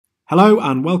Hello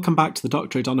and welcome back to the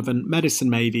Dr. O'Donovan Medicine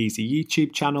Made Easy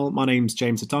YouTube channel. My name's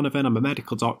James O'Donovan, I'm a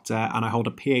medical doctor and I hold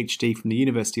a PhD from the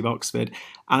University of Oxford,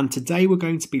 and today we're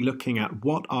going to be looking at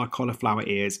what are cauliflower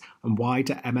ears and why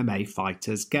do MMA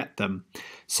fighters get them.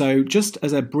 So just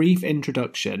as a brief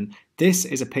introduction, this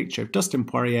is a picture of Dustin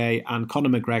Poirier and Conor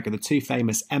McGregor, the two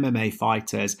famous MMA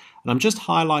fighters, and I'm just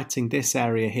highlighting this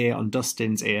area here on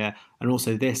Dustin's ear and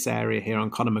also this area here on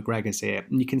Conor McGregor's ear,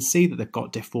 and you can see that they've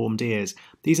got deformed ears.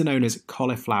 These are known as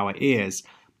cauliflower ears.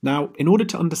 Now, in order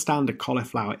to understand a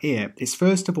cauliflower ear, it's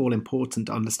first of all important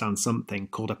to understand something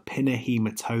called a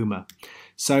pinna-hematoma.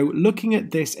 So looking at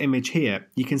this image here,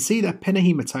 you can see that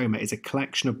pinna-hematoma is a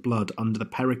collection of blood under the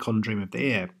perichondrium of the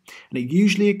ear, and it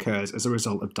usually occurs as a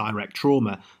result of direct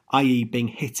trauma, i.e. being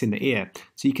hit in the ear.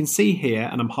 So you can see here,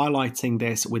 and I'm highlighting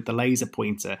this with the laser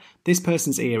pointer, this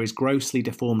person's ear is grossly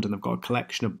deformed and they've got a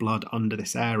collection of blood under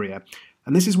this area.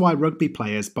 And this is why rugby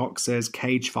players, boxers,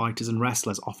 cage fighters and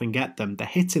wrestlers often get them. They're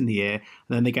hit in the ear and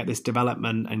then they get this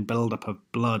development and build-up of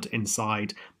blood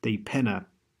inside the pinna.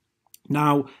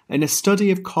 Now, in a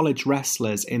study of college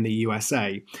wrestlers in the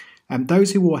USA,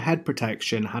 those who wore head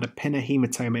protection had a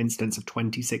pinna-hematoma incidence of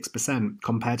 26%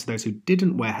 compared to those who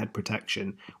didn't wear head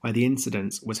protection, where the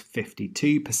incidence was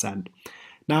 52%.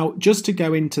 Now, just to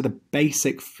go into the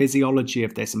basic physiology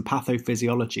of this and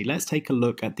pathophysiology, let's take a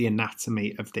look at the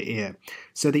anatomy of the ear.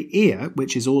 So the ear,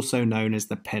 which is also known as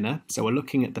the pinna, so we're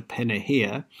looking at the pinna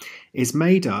here, is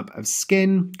made up of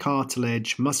skin,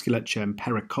 cartilage, musculature and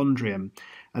perichondrium,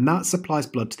 and that supplies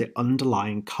blood to the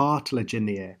underlying cartilage in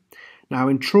the ear. Now,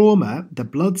 in trauma, the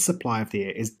blood supply of the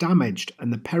ear is damaged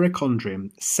and the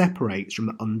perichondrium separates from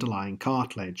the underlying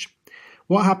cartilage.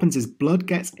 What happens is blood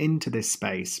gets into this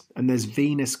space and there's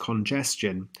venous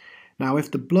congestion. Now, if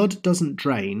the blood doesn't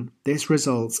drain, this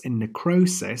results in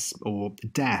necrosis or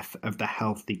death of the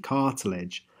healthy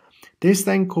cartilage. This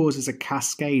then causes a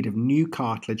cascade of new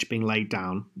cartilage being laid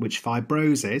down, which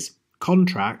fibroses,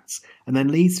 contracts, and then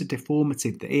leads to deformity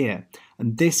of the ear.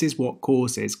 And this is what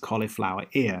causes cauliflower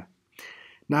ear.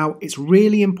 Now, it's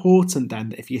really important then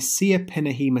that if you see a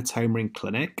pinna-hematoma in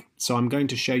clinic, so I'm going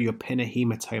to show you a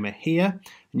pinna-hematoma here,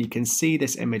 and you can see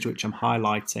this image which I'm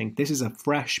highlighting. This is a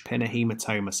fresh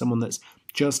pinna-hematoma, someone that's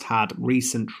just had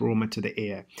recent trauma to the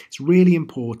ear. It's really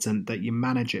important that you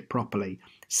manage it properly.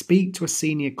 Speak to a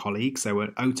senior colleague, so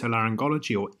an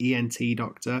otolaryngology or ENT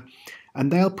doctor, and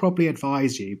they'll probably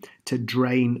advise you to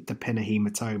drain the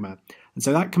pinna-hematoma. And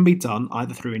so that can be done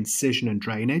either through incision and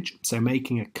drainage, so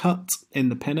making a cut in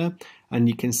the pinna, and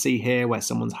you can see here where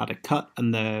someone's had a cut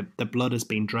and the blood has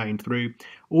been drained through,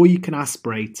 or you can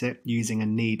aspirate it using a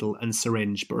needle and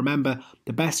syringe. But remember,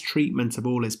 the best treatment of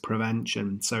all is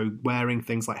prevention, so wearing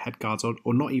things like headguards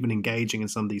or not even engaging in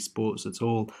some of these sports at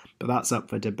all, but that's up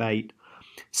for debate.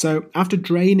 So after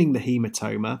draining the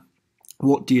hematoma,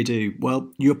 what do you do?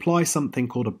 Well, you apply something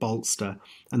called a bolster,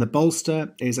 and the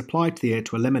bolster is applied to the ear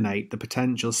to eliminate the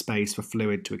potential space for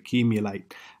fluid to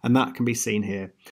accumulate, and that can be seen here.